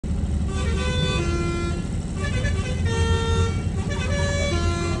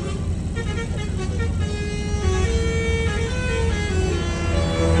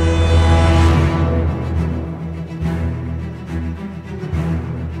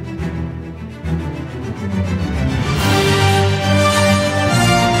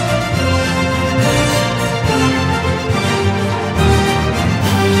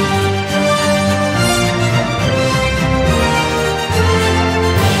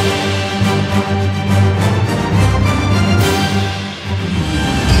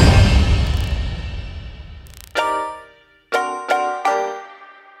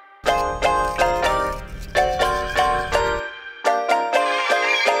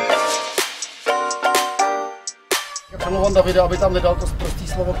omlouvám Davida, aby tam nedal to prostý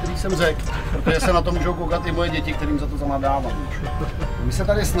slovo, který jsem řekl, protože se na to můžou koukat i moje děti, kterým za to zanadávám. My se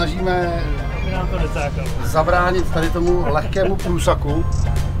tady snažíme zabránit tady tomu lehkému průsaku,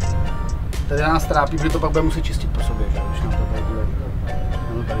 který nás trápí, protože to pak bude muset čistit po sobě, když nám to tady bude.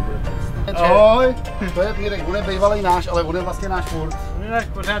 Ono tady bude prostě. Ahoj! To je Mirek, on je bývalý náš, ale on je vlastně náš furt. On je náš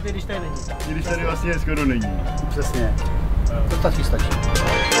pořád, i když tady není. I když tady vlastně skoro není. Přesně. To stačí.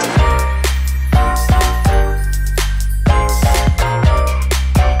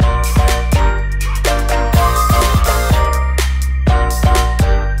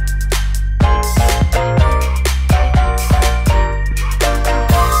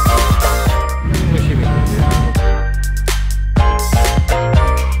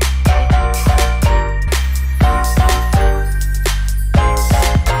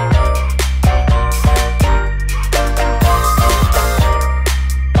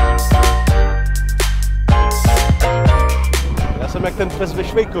 Jak ten pes ve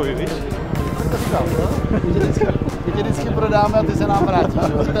Švejkovi, víš? My tě vždycky prodáme a ty se nám vrátíš.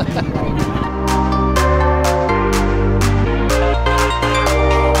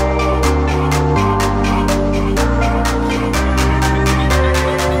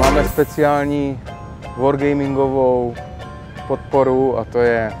 Máme speciální wargamingovou podporu a to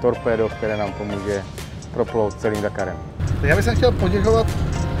je torpédo, které nám pomůže proplout celým Dakarem. Já bych chtěl poděkovat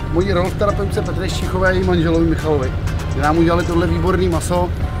mojí rolf-terapeutce Petře Štíchové a její manželovi Michalovi, že nám udělali tohle výborné maso,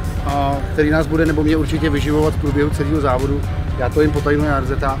 který nás bude nebo mě určitě vyživovat v průběhu celého závodu. Já to jim potajnu na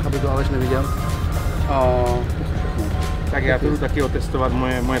rzetách, aby to Aleš neviděl. Tak já to jdu taky otestovat,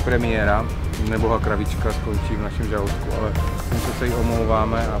 moje premiéra, neboha kravička skončí v našem žaludku, ale my se jí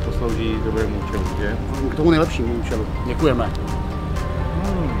omlouváme a poslouží dobrému účelu, že? K tomu nejlepšímu účelu. Děkujeme.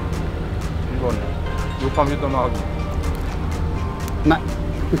 Výborně. Doufám, že to má hodně. Ne.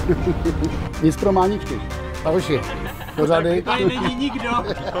 Nic pro máničky. Ahojši. Pořady. Tady není nikdo.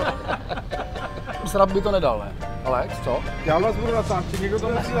 Srab by to nedal, ne? Alex, co? Já vás budu natáčet, někdo to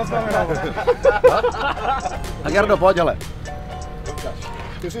musí zaznamenávat. Tak Jardo, pojď, ale.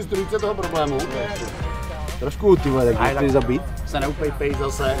 Ty jsi strůjce toho problému. Trošku ty vole, tak chceš zabít? Se neupejpej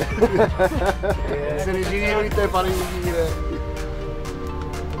zase. Se neživujte, pane inženýre.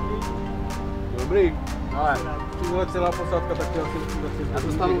 Dobrý. Ale. Tyhle celá posádka taky asi... Já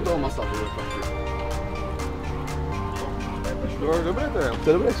dostanu u toho masa. Dobré to je. To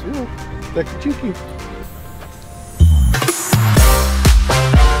je dobré, svíno. Tak činky.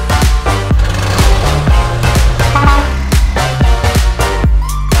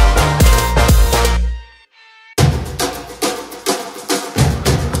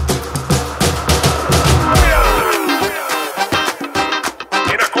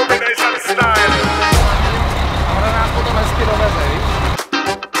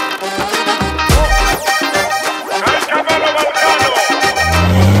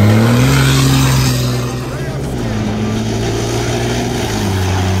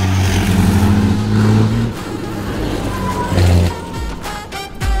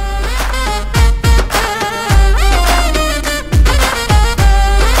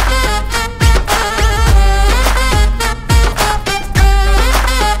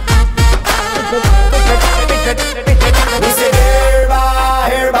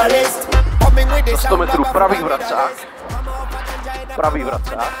 Pravý vracák. Pravý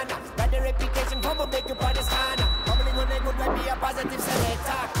vracák.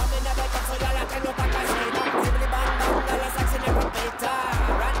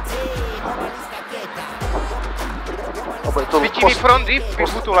 Svítivý frondy v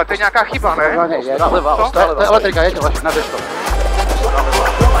Bigfootu, to je nějaká chyba, ne? Ne, je naleva, to je elektrika, jeď, nadeš to.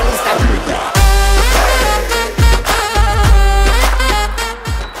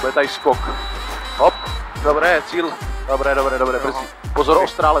 Bude tady skok. Hop, dobré, cíl. Dobré, brzy. Pozor,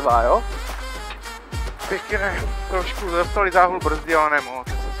 ostrá levá, jo? Pěkně, trošku dostali záhul brzdy, ale nemohl.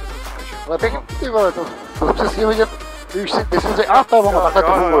 Ale pěkně, ty vole, to přesně vidět, když si řekl, to je ono, takhle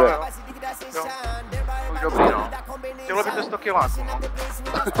to funguje. Dobrý, no. Chtělo by to 100 kiláků, no.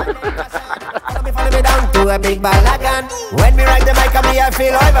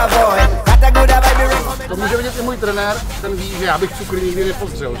 To může vidět i můj trenér, ten ví, že já bych cukr nikdy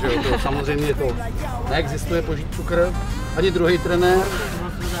nepostřel, že jo, to samozřejmě to neexistuje požít cukr, ani druhý trenér.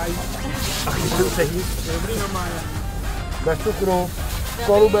 A chytím se jíst. Bez cukru,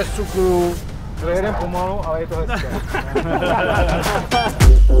 kolu bez cukru. To je jeden pomalu, ale je to hezké.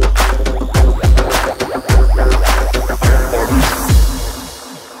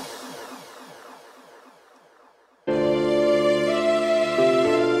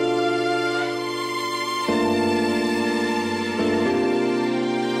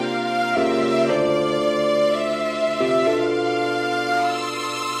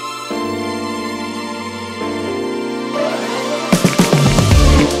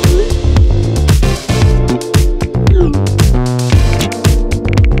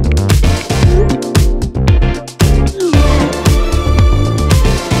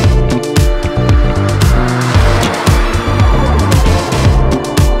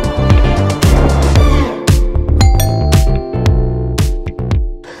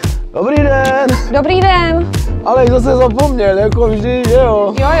 Dobrý den. Ale zase zapomněl, jako vždy, že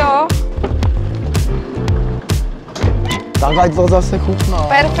jo? Jo. Tak ať to zase chutná.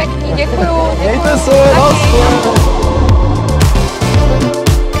 Perfektní, děkuju. Mějte se,